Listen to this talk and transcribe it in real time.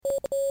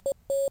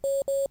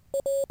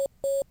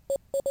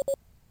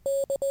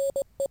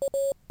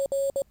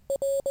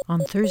On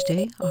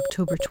Thursday,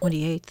 October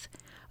 28th,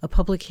 a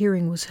public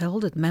hearing was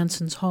held at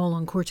Manson's Hall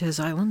on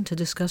Cortes Island to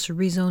discuss a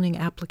rezoning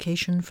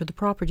application for the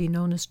property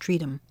known as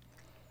Treatham.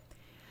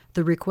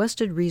 The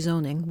requested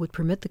rezoning would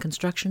permit the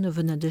construction of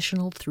an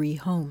additional 3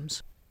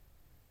 homes.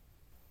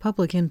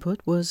 Public input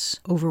was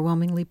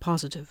overwhelmingly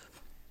positive.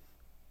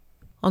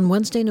 On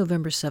Wednesday,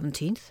 November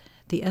 17th,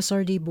 the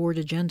SRD board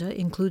agenda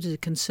included a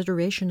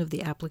consideration of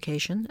the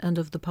application and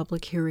of the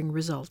public hearing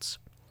results.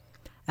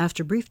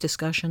 After brief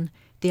discussion,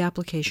 the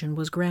application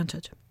was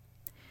granted.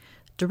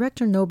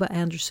 Director Noba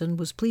Anderson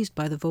was pleased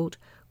by the vote,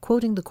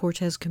 quoting the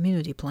Cortes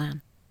Community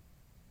Plan.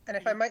 And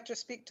if I might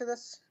just speak to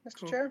this,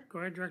 Mr. Chair? Go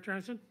ahead, Director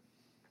Anderson.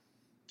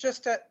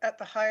 Just at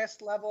the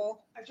highest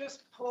level, I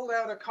just pulled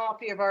out a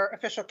copy of our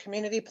official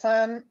community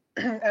plan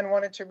and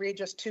wanted to read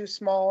just 2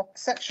 small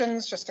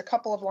sections, just a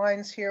couple of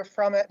lines here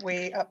from it.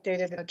 We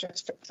updated it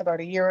just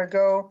about a year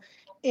ago.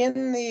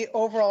 In the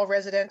overall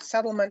resident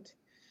settlement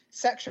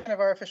section of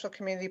our official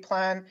community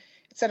plan,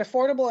 it said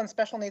affordable and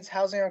special needs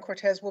housing on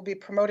Cortes will be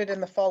promoted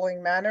in the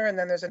following manner, and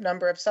then there's a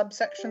number of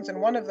subsections,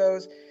 and one of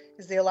those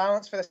is the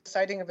allowance for the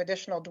siting of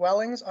additional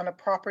dwellings on a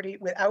property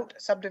without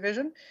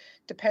subdivision,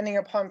 depending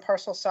upon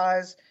parcel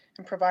size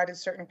and provided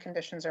certain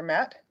conditions are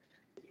met.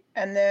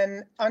 And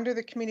then under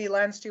the community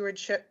land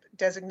stewardship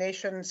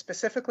designation,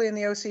 specifically in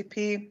the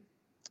OCP,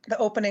 the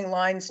opening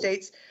line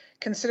states,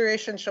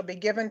 consideration shall be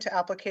given to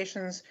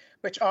applications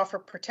which offer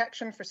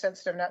protection for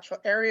sensitive natural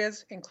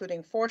areas,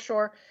 including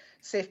foreshore,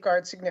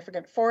 safeguard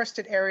significant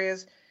forested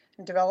areas,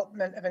 and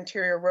development of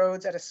interior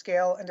roads at a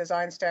scale and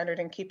design standard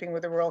in keeping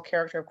with the rural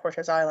character of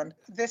Cortes Island.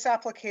 This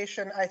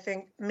application, I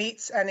think,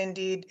 meets and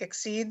indeed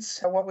exceeds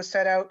what was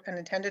set out and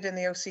intended in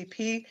the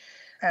OCP,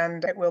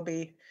 and it will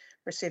be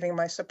receiving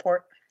my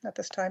support at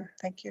this time.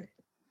 Thank you.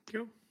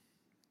 Thank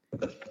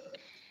you.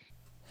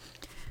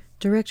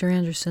 Director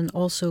Anderson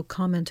also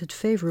commented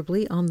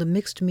favorably on the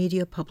mixed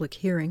media public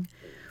hearing,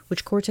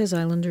 which Cortes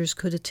Islanders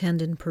could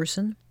attend in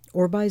person,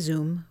 or by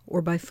Zoom,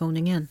 or by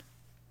phoning in.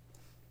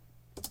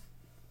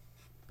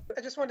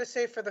 I just wanted to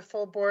say for the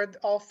full board,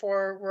 all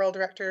 4 rural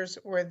directors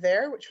were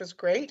there, which was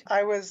great.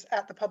 I was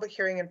at the public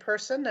hearing in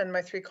person and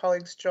my 3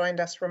 colleagues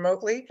joined us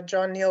remotely.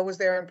 John Neal was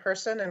there in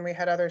person and we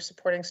had other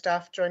supporting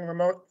staff join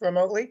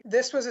remotely.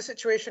 This was a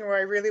situation where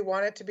I really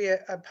wanted to be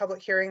a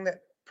public hearing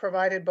that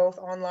provided both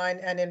online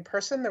and in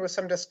person. There was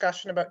some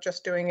discussion about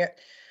just doing it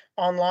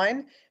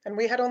online, and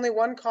we had only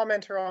 1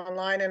 commenter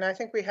online, and I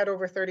think we had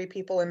over 30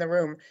 people in the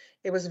room.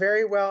 It was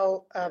very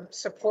well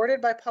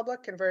supported by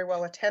public and very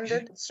well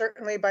attended,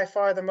 certainly by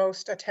far the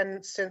most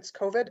attendance since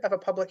COVID of a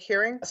public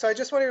hearing. So I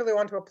just really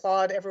want to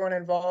applaud everyone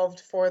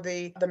involved for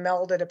the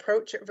melded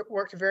approach. It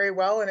worked very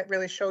well, and it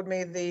really showed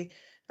me the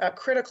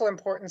critical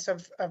importance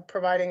of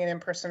providing an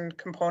in-person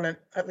component,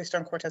 at least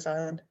on Cortes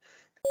Island.